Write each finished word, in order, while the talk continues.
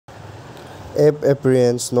App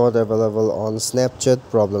appearance not available on Snapchat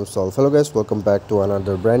problem solve. Hello guys, welcome back to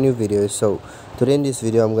another brand new video. So today in this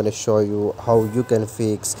video I'm going to show you how you can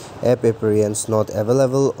fix app appearance not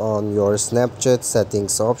available on your Snapchat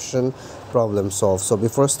settings option problem solve. So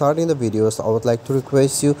before starting the videos, I would like to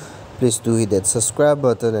request you, please do hit that subscribe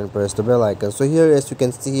button and press the bell icon. So here, as you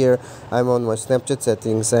can see here, I'm on my Snapchat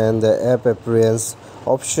settings and the app appearance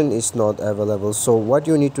option is not available. So what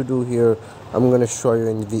you need to do here, I'm going to show you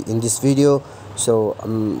in this video. So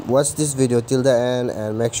watch this video till the end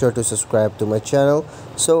and make sure to subscribe to my channel.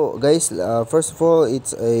 So guys, first of all,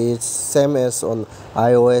 it's same as on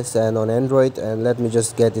iOS and on Android. And let me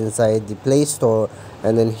just get inside the Play Store,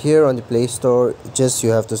 and then here on the Play Store, just you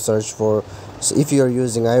have to search for, so if you are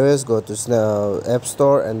using iOS, go to App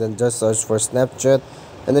Store and then just search for Snapchat,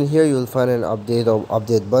 and then here you will find an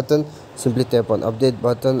update button. Simply tap on update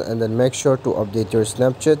button and then make sure to update your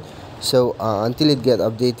Snapchat. So until it get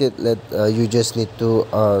updated, you just need to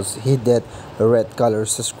hit that red color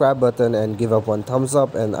subscribe button and give up one thumbs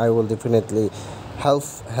up, and I will definitely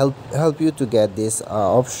help you to get this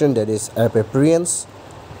option, that is app appearance.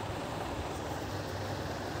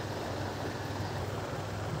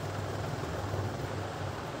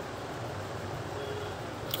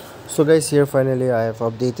 So guys, here finally I have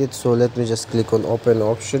updated. So let me just click on open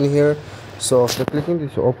option here. So after clicking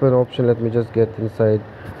this open option, let me just get inside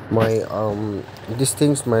my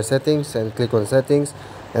my settings, and click on settings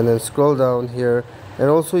and then scroll down here. And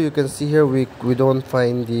also you can see here we don't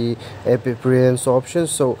find the app appearance option.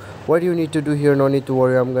 So what you need to do here, no need to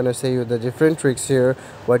worry, I'm gonna say you the different tricks here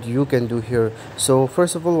what you can do here. So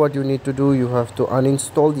first of all, what you need to do, you have to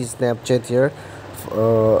uninstall the Snapchat here.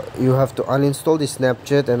 You have to uninstall the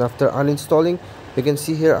Snapchat, and after uninstalling, you can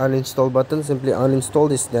see here uninstall button. Simply uninstall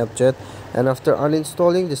the Snapchat, and after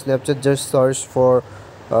uninstalling the Snapchat, just search for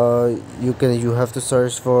you have to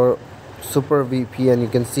search for Super VPN. You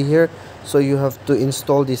can see here, so you have to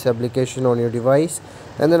install this application on your device.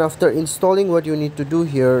 And then after installing, what you need to do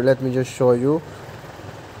here, let me just show you.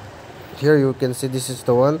 Here you can see this is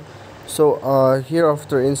the one. So here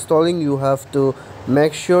after installing, you have to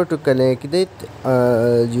make sure to connect it.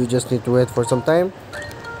 You just need to wait for some time.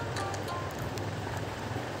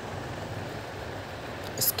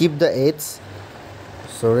 Skip the ads,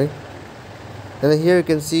 sorry. And then here you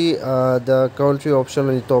can see the country option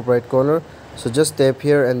on the top right corner. So just tap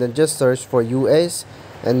here and then just search for US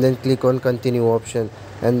and then click on continue option,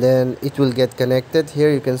 and then it will get connected.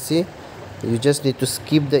 Here you can see you just need to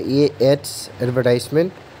skip the ads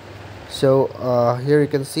advertisement. So here you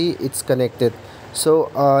can see it's connected. So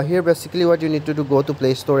here basically what you need to do, go to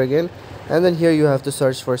Play Store again, and then here you have to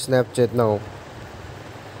search for Snapchat now.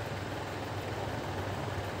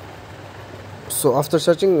 So after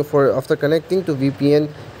connecting to VPN,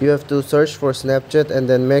 you have to search for Snapchat and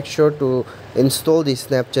then make sure to install the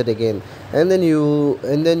Snapchat again. And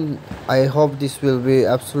then I hope this will be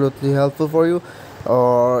absolutely helpful for you.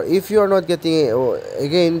 Or if you are not getting it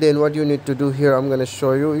again, then what you need to do here, I'm gonna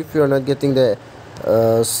show you. If you are not getting the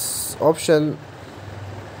option,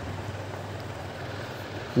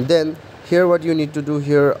 then here what you need to do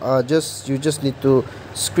here, you just need to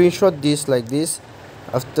screenshot this like this.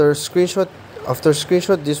 After screenshot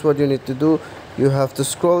this, what you need to do, you have to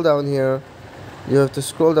scroll down here.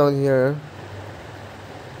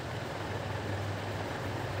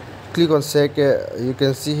 Click on you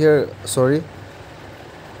can see here, sorry.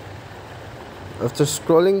 After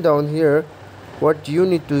scrolling down here, what you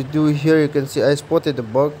need to do here, you can see I spotted a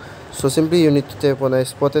bug. So simply you need to tap on I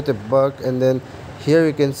spotted a bug, and then here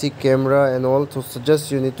you can see camera and all. So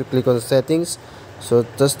just you need to click on settings. So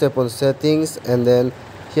just tap on settings, and then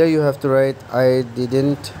here you have to write I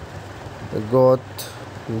didn't got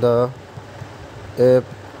the app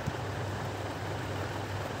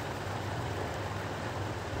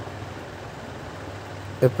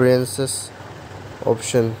appearances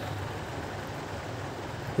option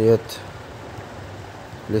yet,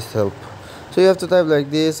 please help. So you have to type like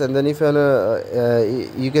this, and then if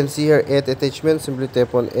you can see here add attachment, simply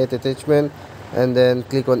tap on add attachment and then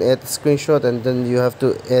click on add screenshot, and then you have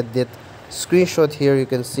to add that screenshot here. You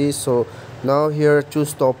can see, so now here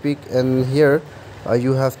choose topic, and here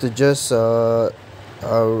you have to just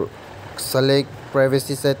select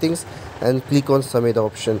privacy settings and click on submit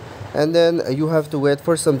option, and then you have to wait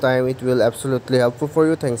for some time. It will absolutely helpful for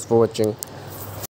you. Thanks for watching.